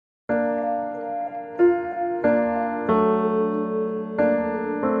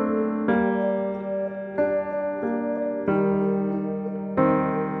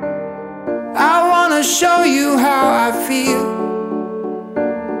show you how I feel.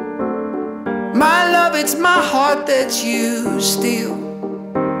 My love, it's my heart that you steal,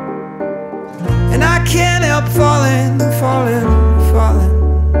 and I can't help falling, falling, falling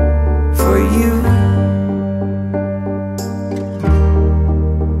for you.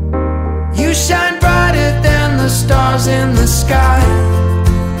 You shine brighter than the stars in the sky.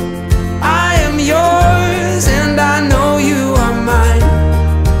 I am yours and I know you are mine.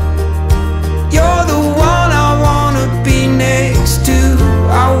 You're the one I wanna be next to.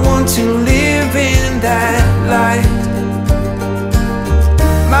 I want to live in that light.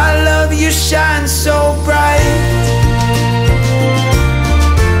 My love, you shine so bright.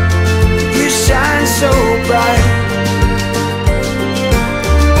 You shine so bright.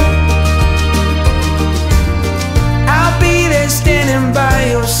 I'll be there standing by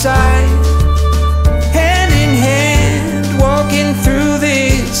your side, hand in hand, walking through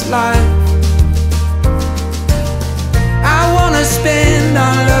this life. Spend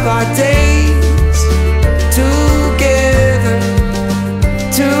all of our days together,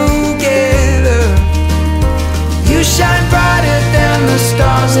 together. You shine brighter than the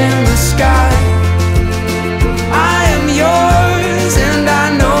stars in the sky. I am yours and I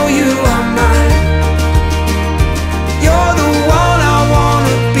know you are mine. You're the one I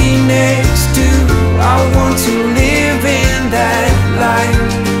wanna be next to. I want to live in that light.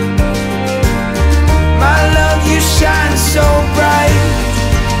 My love, you shine so bright.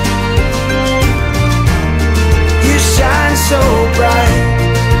 You shine so bright.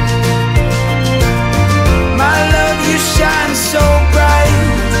 My love, you shine so bright.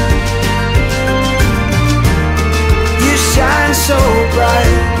 You shine so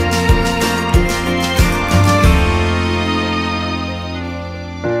bright.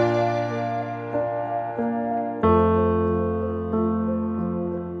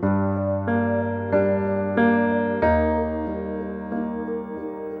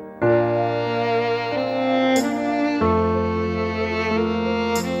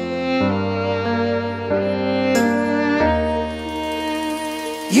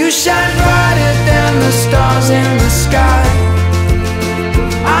 You shine brighter than the stars in the sky.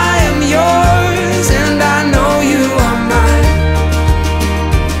 I am yours and I know you are mine.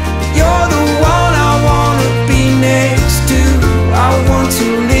 You're the one I wanna be next to. I want to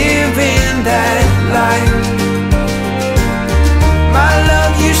live in that light. My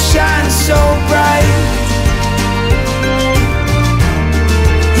love, you shine so bright.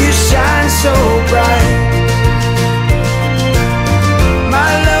 You shine so bright.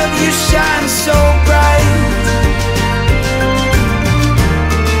 You shine so bright.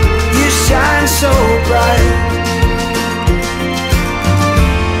 You shine so bright.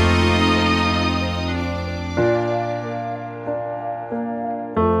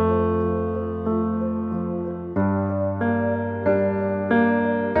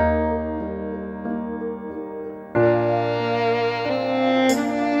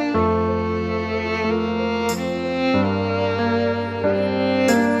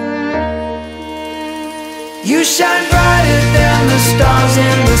 You shine brighter than the stars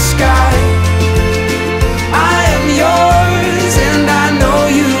in the sky. I am yours and I know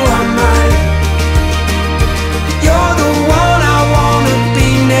you are mine. You're the one I wanna be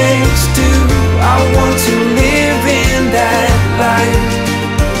next to. I want to live in that light.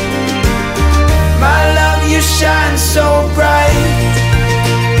 My love, you shine so bright.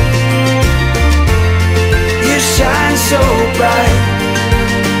 You shine so bright.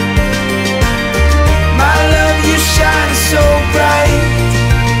 You shine so bright.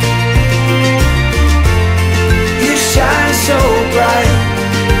 You shine so bright.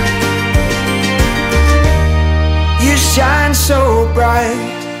 You shine so bright.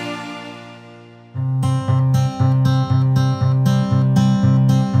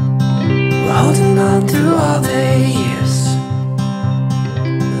 We're holding on through all the years.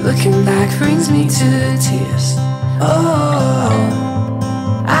 Looking back brings me to tears. Oh,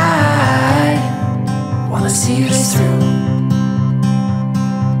 I wanna see this through.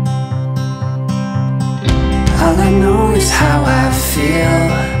 All I know is how I feel,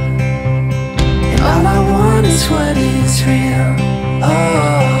 and all I want is what is real. Oh,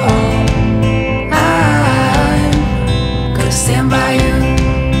 I'm gonna stand by you,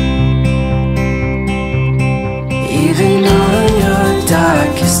 even on your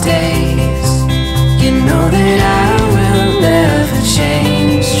darkest days. You know that I will never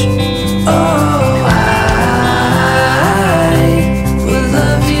change. Oh,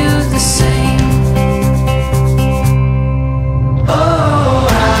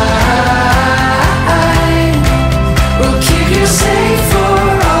 safe for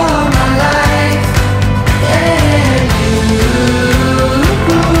all my life.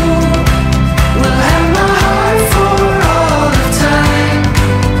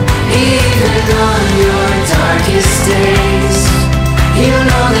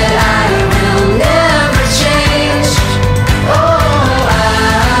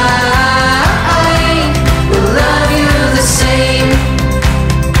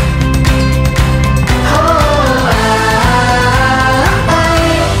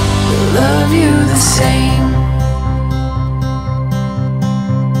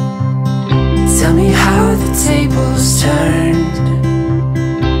 Tell me how the tables turned,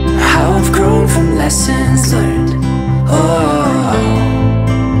 or how I've grown from lessons learned. Oh,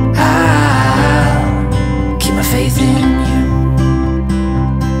 I'll keep my faith in you.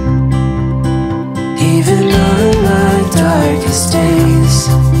 Even on my darkest days,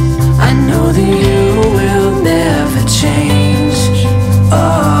 I know that you will never change.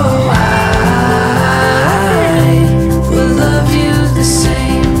 Oh, I will love you the same.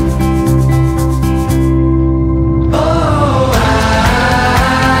 Oh,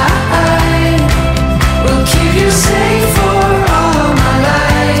 I will keep you safe for all my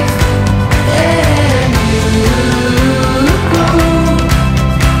life. And you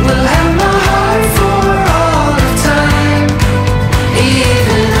will have my heart for all of time.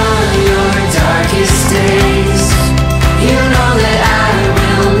 Even on your darkest days, you know that I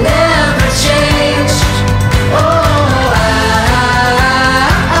will never change. Oh,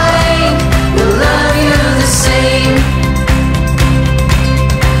 I will love you the same.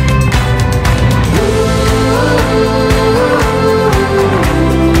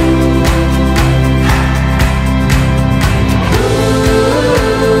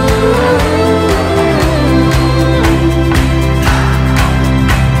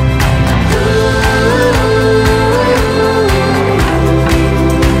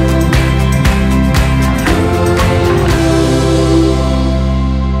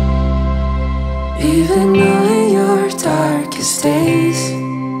 Even